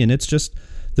opinion. It's just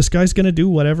this guy's going to do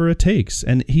whatever it takes.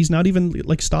 And he's not even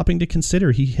like stopping to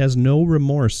consider. He has no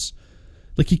remorse.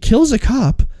 Like he kills a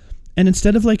cop and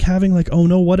instead of like having like, oh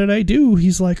no, what did I do?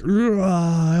 He's like,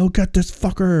 I'll get this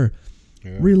fucker.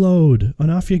 Yeah. Reload and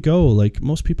off you go. Like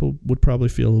most people would probably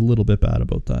feel a little bit bad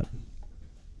about that.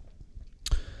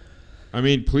 I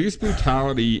mean, police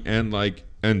brutality and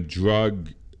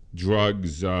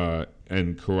drugs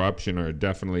and corruption are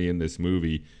definitely in this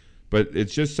movie, but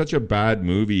it's just such a bad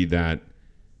movie that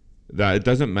it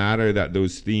doesn't matter that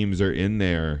those themes are in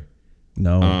there.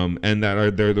 No. And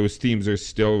that those themes are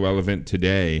still relevant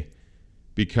today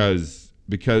because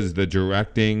the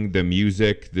directing, the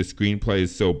music, the screenplay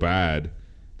is so bad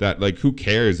that like who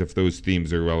cares if those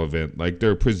themes are relevant? Like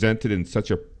they're presented in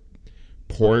such a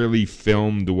poorly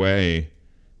filmed way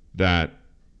that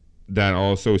that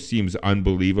also seems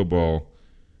unbelievable.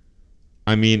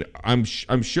 I mean, I'm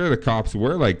sure the cops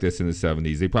were like this in the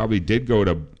 70s. They probably did go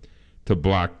to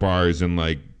black bars and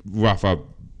like rough up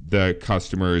the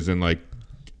customers and like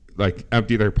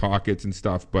empty their pockets and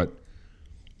stuff. But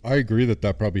I agree that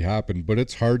probably happened, but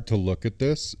it's hard to look at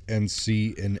this and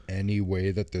see in any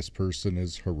way that this person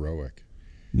is heroic.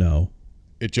 No.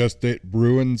 It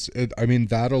ruins it. I mean,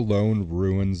 that alone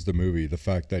ruins the movie. The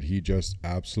fact that he just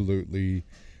absolutely,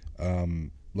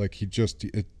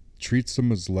 it treats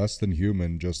them as less than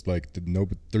human. Just like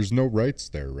there's no rights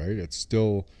there, right? It's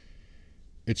still,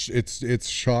 it's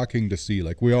shocking to see.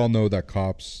 Like, we all know that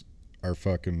cops are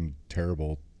fucking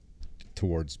terrible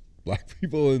towards black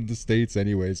people in the States,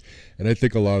 anyways. And I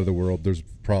think a lot of the world, there's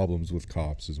problems with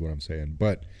cops, is what I'm saying.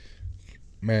 But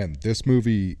man, this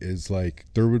movie is like,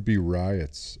 there would be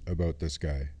riots about this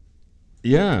guy.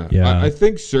 Yeah. I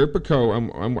think Serpico,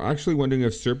 I'm actually wondering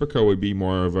if Serpico would be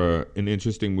more of an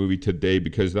interesting movie today,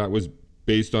 because that was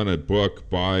based on a book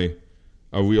by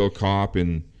a real cop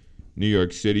in New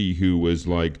York City who was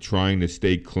like trying to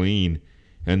stay clean,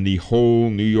 and the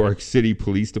whole New York City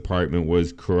Police Department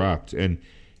was corrupt, and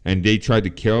they tried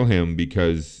to kill him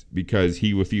because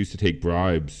he refused to take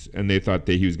bribes, and they thought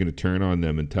that he was going to turn on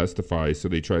them and testify, so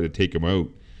they tried to take him out.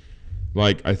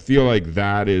 Like, I feel like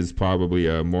that is probably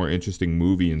a more interesting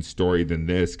movie and story than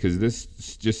this, because this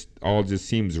just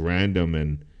seems random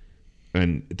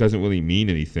and it doesn't really mean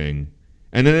anything.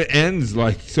 And then it ends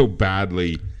like so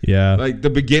badly. Yeah. Like, the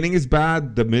beginning is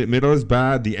bad, the middle is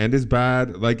bad, the end is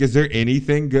bad. Like, is there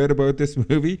anything good about this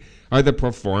movie? Are the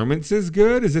performances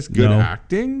good? Is this good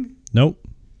acting? Nope.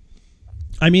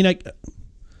 I mean,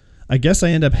 I guess I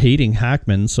end up hating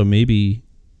Hackman, so maybe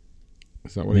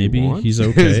is that what he he's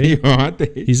okay.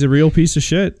 He's a real piece of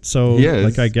shit. So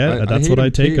like, that's what I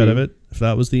take out of it. If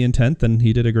that was the intent, then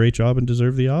he did a great job and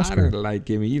deserved the Oscar. I don't like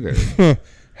him either.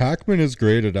 Hackman is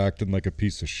great at acting like a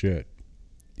piece of shit.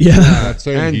 Yeah. I'm not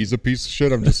saying he's a piece of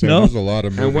shit. I'm just saying there's a lot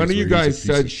of movies. And one of you guys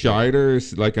said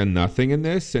Scheider's like a nothing in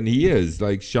this, and he is.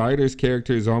 Like, Scheider's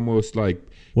character is almost like,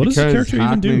 what does the character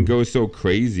Hackman even do? Goes so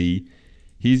crazy,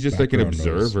 he's just like an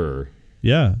observer.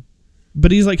 Yeah.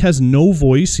 But he's like, has no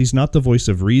voice. He's not the voice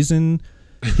of reason.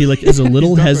 He like is a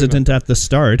little hesitant at the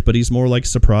start, but he's more like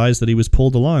surprised that he was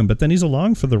pulled along. But then he's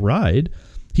along for the ride.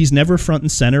 He's never front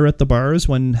and center at the bars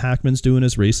when Hackman's doing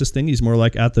his racist thing. He's more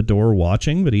like at the door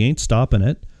watching, but he ain't stopping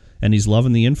it. And he's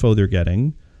loving the info they're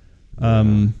getting.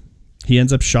 He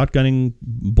ends up shotgunning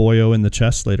Boyo in the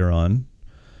chest later on.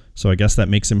 So I guess that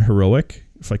makes him heroic.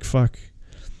 It's like, fuck.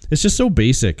 It's just so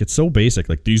basic. It's so basic.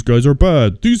 Like, these guys are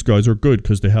bad. These guys are good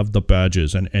because they have the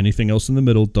badges, and anything else in the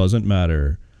middle doesn't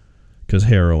matter because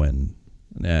heroin.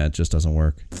 Nah, it just doesn't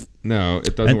work. No,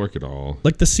 it doesn't work at all.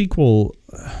 Like the sequel...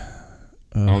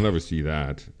 I'll never see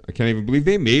that. I can't even believe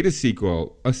they made a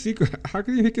sequel. A sequel? How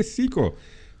can you make a sequel?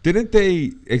 Didn't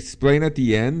they explain at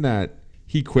the end that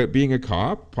he quit being a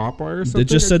cop, Popeye or something? They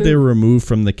just said they were removed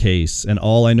from the case, and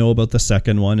all I know about the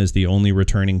second one is the only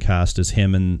returning cast is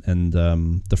him and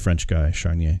the French guy,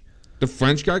 Charnier. The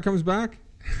French guy comes back?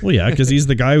 Well, yeah, because he's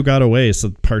the guy who got away,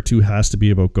 so part 2 has to be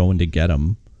about going to get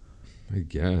him. I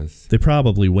guess. They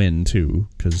probably win, too,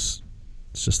 because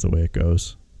it's just the way it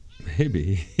goes.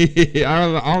 Maybe.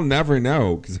 I'll never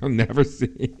know because I'll never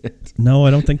see it. No, I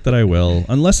don't think that I will.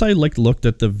 Unless I looked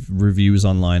at the reviews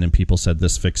online and people said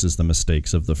this fixes the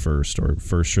mistakes of the first, or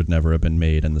first should never have been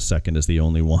made and the second is the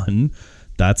only one.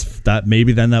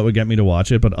 Maybe then that would get me to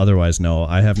watch it, but otherwise, no,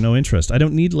 I have no interest. I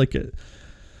don't need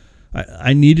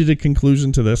I needed a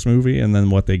conclusion to this movie, and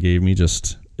then what they gave me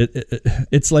just...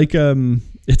 It's like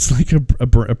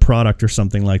a product or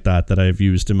something like that I've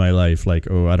used in my life, like,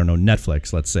 I don't know,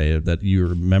 Netflix, let's say, that you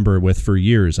remember with for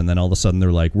years, and then all of a sudden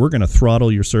they're like, we're going to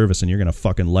throttle your service and you're going to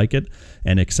fucking like it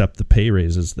and accept the pay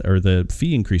raises or the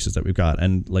fee increases that we've got.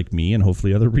 And like me and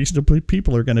hopefully other reasonable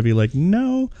people are going to be like,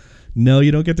 no,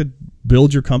 you don't get to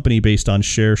build your company based on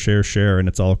share, and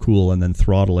it's all cool, and then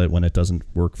throttle it when it doesn't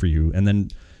work for you, and then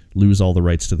lose all the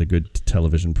rights to the good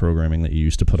television programming that you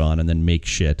used to put on, and then make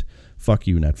shit. Fuck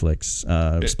you, Netflix.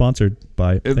 Sponsored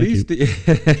by. At least the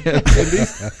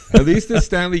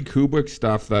Stanley Kubrick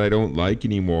stuff that I don't like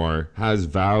anymore has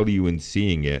value in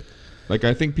seeing it. Like,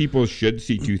 I think people should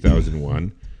see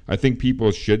 2001. I think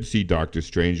people should see Doctor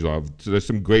Strangelove. So there's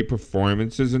some great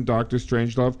performances in Doctor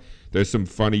Strangelove. There's some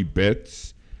funny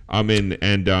bits.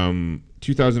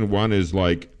 2001 is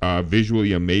like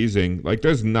visually amazing. Like,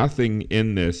 there's nothing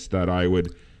in this that I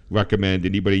would recommend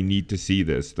anybody need to see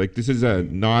this. Like, this is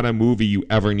not a movie you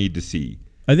ever need to see.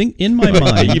 I think in my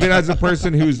mind, even as a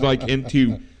person who's like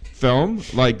into film,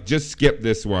 like just skip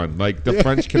this one. Like the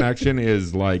French Connection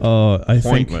is like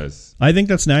pointless. I think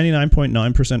that's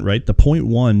 99.9% right. The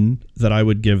 0.1 that I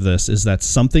would give this is that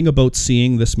something about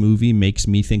seeing this movie makes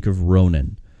me think of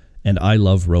Ronin, and I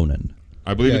love Ronin.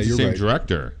 I believe it's the same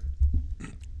director.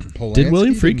 Polanski did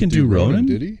William Friedkin do Ronin?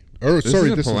 Did he? Oh, This sorry,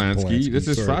 isn't this Polanski. is Polanski. This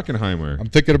is Sorry. Frankenheimer. I'm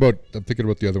thinking about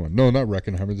the other one. No, not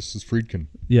Reckenheimer. This is Friedkin.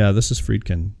 Yeah, this is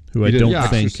Friedkin, who He I did don't Yeah.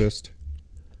 think. Exorcist.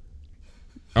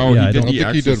 Oh, Yeah, I he don't did the I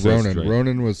don't think he did Exorcist, Ronin. right?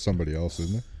 Ronin was somebody else,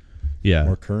 isn't it? Yeah.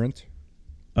 More current.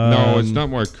 No, it's not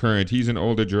more current. He's an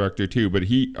older director too, but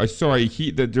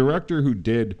the director who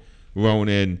did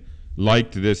Ronin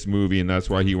liked this movie, and that's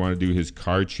why he wanted to do his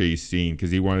car chase scene, because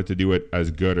he wanted to do it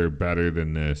as good or better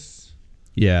than this.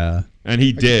 Yeah. And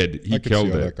he did. He I could killed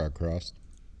see how it. that got crossed.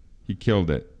 He killed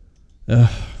it. Yeah.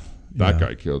 That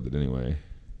guy killed it anyway.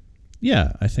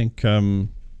 Yeah, I think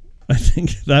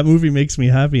that movie makes me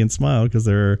happy and smile because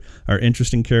there are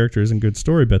interesting characters and good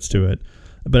story bits to it.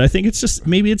 But I think it's just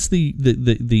maybe it's the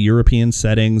European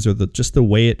settings or just the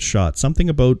way it's shot. Something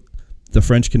about the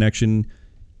French Connection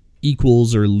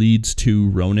equals or leads to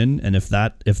Ronin, and if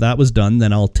that was done,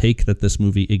 then I'll take that this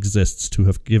movie exists to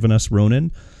have given us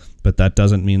Ronin. But that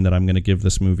doesn't mean that I'm going to give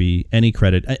this movie any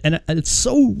credit. And it's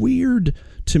so weird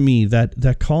to me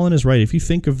that Colin is right. If you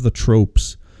think of the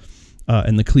tropes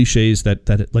and the cliches that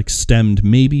it like stemmed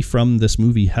maybe from this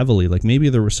movie heavily, like maybe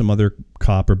there were some other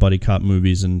cop or buddy cop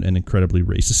movies and incredibly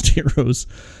racist heroes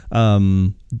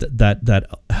that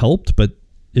helped. But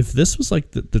if this was like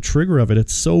the trigger of it,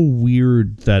 it's so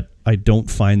weird that I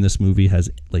don't find this movie has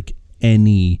like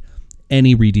any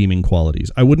redeeming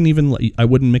qualities. I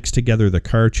wouldn't mix together the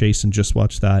car chase and just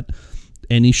watch that.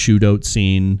 Any shootout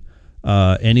scene,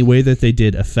 any way that they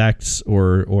did effects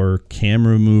or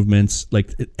camera movements,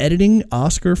 like editing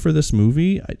Oscar for this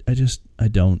movie, I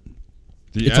don't.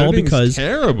 It's all because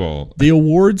terrible. The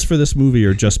awards for this movie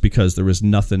are just because there was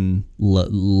nothing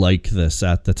like this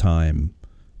at the time,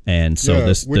 and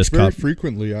so which very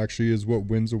frequently actually is what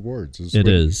wins awards.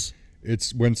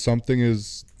 It's when something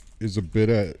is a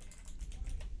bit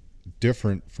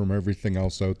different from everything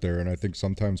else out there, and I think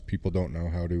sometimes people don't know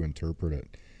how to interpret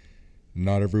it.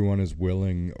 Not everyone is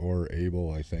willing or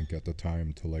able, I think, at the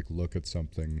time to like look at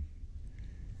something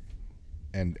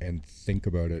and think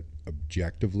about it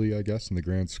objectively, I guess, in the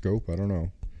grand scope. I don't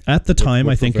know. At the time,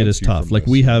 I think it is tough. Like,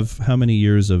 this? we have how many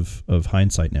years of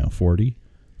hindsight now? 40?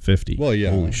 50? Well, yeah.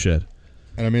 Holy shit.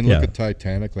 And I mean, look at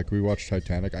Titanic. Like, we watched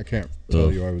Titanic. I can't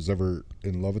tell you I was ever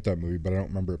in love with that movie, but I don't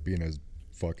remember it being as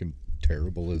fucking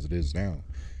terrible as it is now.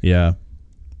 Yeah.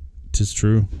 'Tis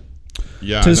true.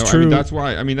 Yeah, Tis true. I mean, that's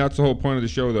why. I mean, that's the whole point of the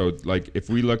show, though. Like, if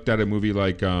we looked at a movie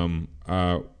like It's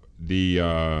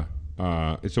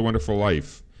a Wonderful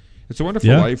Life. It's a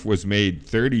Wonderful Life was made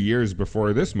 30 years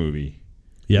before this movie.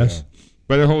 Yes. Yeah.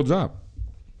 But it holds up.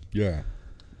 Yeah.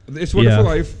 It's a Wonderful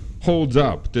Life holds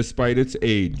up despite its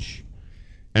age.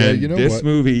 And this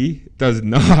movie does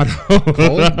not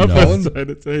hold up.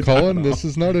 Colin, this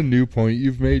is not a new point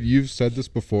you've made. You've said this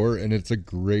before, and it's a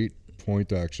great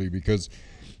point, actually, because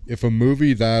if a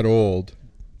movie that old,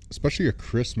 especially a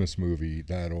Christmas movie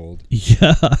that old,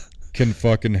 can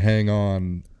fucking hang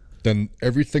on, then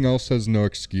everything else has no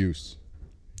excuse.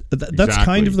 That's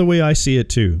kind of the way I see it,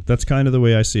 too.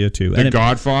 The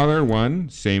Godfather one,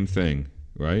 same thing,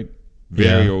 right?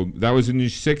 Very old. That was in the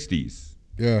 60s.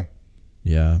 Yeah.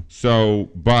 Yeah.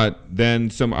 So, but then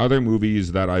some other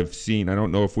movies that I've seen, I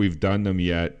don't know if we've done them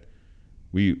yet.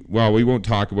 We won't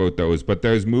talk about those, but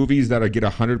there's movies that I get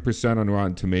 100% on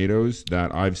Rotten Tomatoes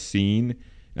that I've seen,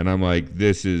 and I'm like,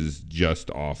 this is just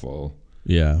awful.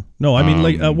 Yeah. No, I mean,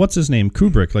 like, what's his name?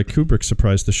 Kubrick. Like, Kubrick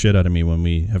surprised the shit out of me when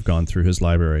we have gone through his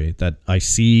library. That I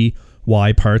see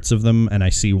why parts of them, and I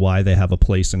see why they have a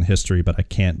place in history, but I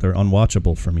can't. They're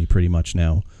unwatchable for me pretty much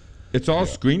now. It's all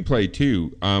screenplay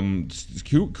too.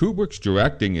 Kubrick's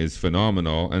directing is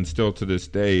phenomenal, and still to this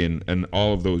day, in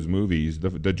all of those movies, the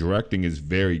directing is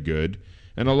very good,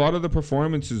 and a lot of the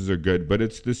performances are good. But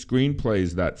it's the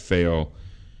screenplays that fail,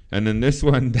 and in this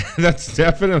one, that's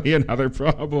definitely another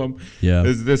problem. Yeah,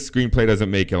 is this screenplay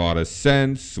doesn't make a lot of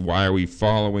sense? Why are we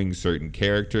following certain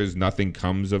characters? Nothing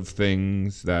comes of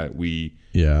things that we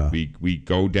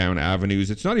go down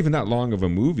avenues. It's not even that long of a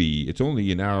movie. It's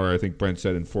only an hour, I think Brent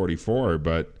said, in 44,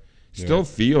 but still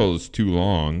feels too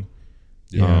long.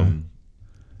 Yeah.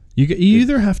 You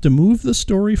either have to move the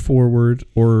story forward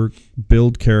or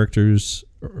build characters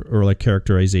or like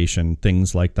characterization,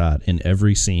 things like that in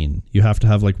every scene. You have to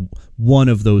have like one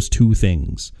of those two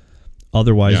things.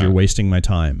 Otherwise, you're wasting my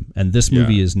time. And this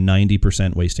movie is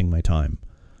 90% wasting my time.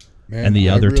 Man, and the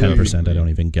other 10%, I don't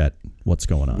even get what's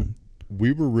going on.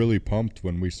 we were really pumped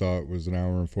when we saw it was an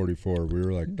hour and 44. We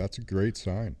were like, that's a great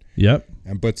sign. Yep.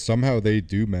 But somehow they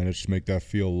do manage to make that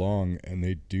feel long, and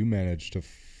they do manage to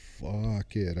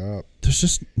fuck it up. There's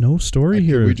just no story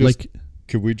here.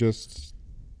 Could we just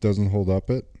doesn't hold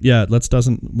up it? Yeah, let's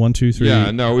doesn't 1, 2, 3.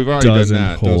 Yeah, no, we've already done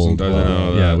that. Hold doesn't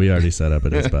hold yeah, that. we already set up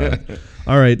it. It's bad.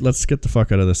 All right, let's get the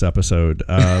fuck out of this episode.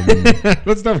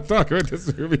 Let's never talk about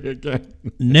this movie again.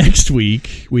 Next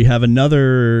week, we have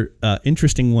another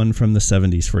interesting one from the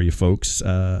 70s for you folks.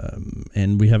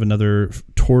 And we have another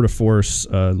tour de force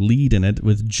lead in it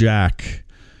with Jack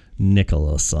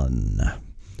Nicholson.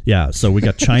 Yeah, so we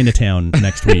got Chinatown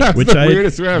next week, That's which the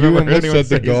weirdest way I've ever heard anyone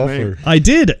say his name. I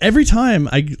did every time.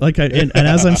 And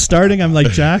as I'm starting, I'm like,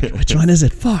 Jack, which one is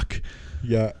it? Fuck.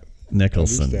 Yeah,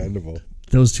 Nicholson. Understandable.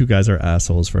 Those two guys are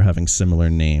assholes for having similar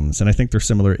names, and I think they're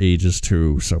similar ages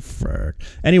too. So fuck.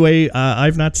 Anyway,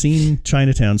 I've not seen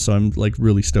Chinatown, so I'm like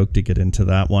really stoked to get into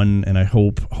that one, and I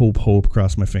hope,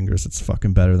 cross my fingers, it's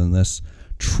fucking better than this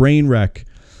train wreck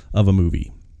of a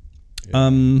movie.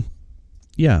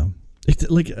 Yeah.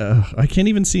 I can't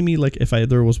even see me like if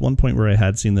there was one point where I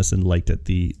had seen this and liked it,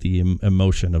 the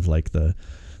emotion of like the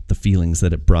feelings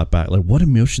that it brought back. Like, what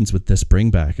emotions would this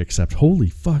bring back? Except, holy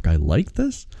fuck, I like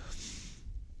this.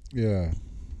 Yeah,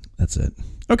 that's it.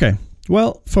 Okay,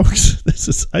 well, folks,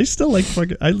 I still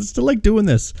like doing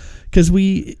this because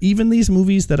even these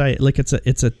movies that I like, it's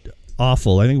a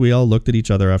awful. I think we all looked at each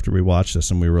other after we watched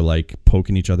this and we were like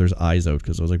poking each other's eyes out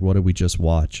because I was like, what did we just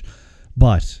watch?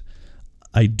 But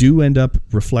I do end up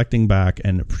reflecting back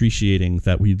and appreciating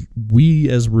that we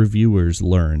as reviewers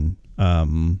learn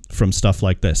from stuff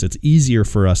like this. It's easier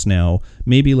for us now.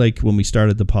 Maybe like when we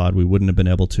started the pod, we wouldn't have been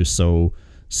able to so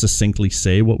succinctly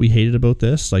say what we hated about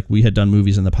this. Like we had done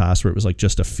movies in the past where it was like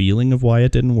just a feeling of why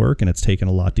it didn't work, and it's taken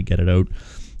a lot to get it out.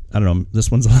 I don't know. This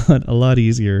one's a lot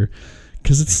easier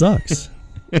because it sucks.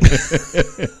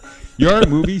 Your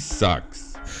movie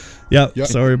sucks. Yep.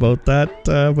 Sorry about that,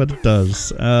 but it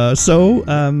does.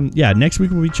 Next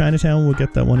week will be Chinatown. We'll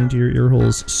get that one into your ear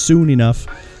holes soon enough.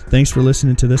 Thanks for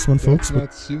listening to this one, folks.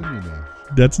 That's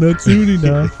not soon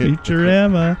enough.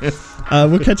 Futurama.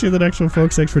 We'll catch you in the next one,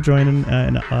 folks. Thanks for joining.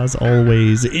 And as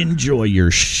always, enjoy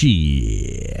your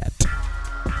shit.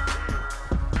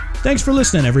 Thanks for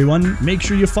listening, everyone. Make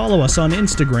sure you follow us on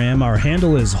Instagram. Our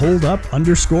handle is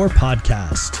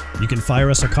holdup_podcast. You can fire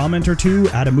us a comment or two,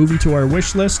 add a movie to our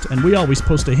wish list, and we always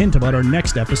post a hint about our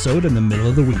next episode in the middle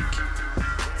of the week.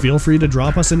 Feel free to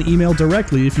drop us an email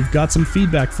directly if you've got some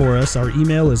feedback for us. Our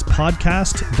email is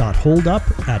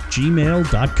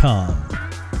podcast.holdup@gmail.com.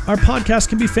 Our podcast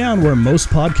can be found where most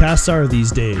podcasts are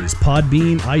these days: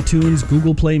 Podbean, iTunes,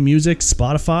 Google Play Music,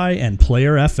 Spotify, and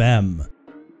Player FM.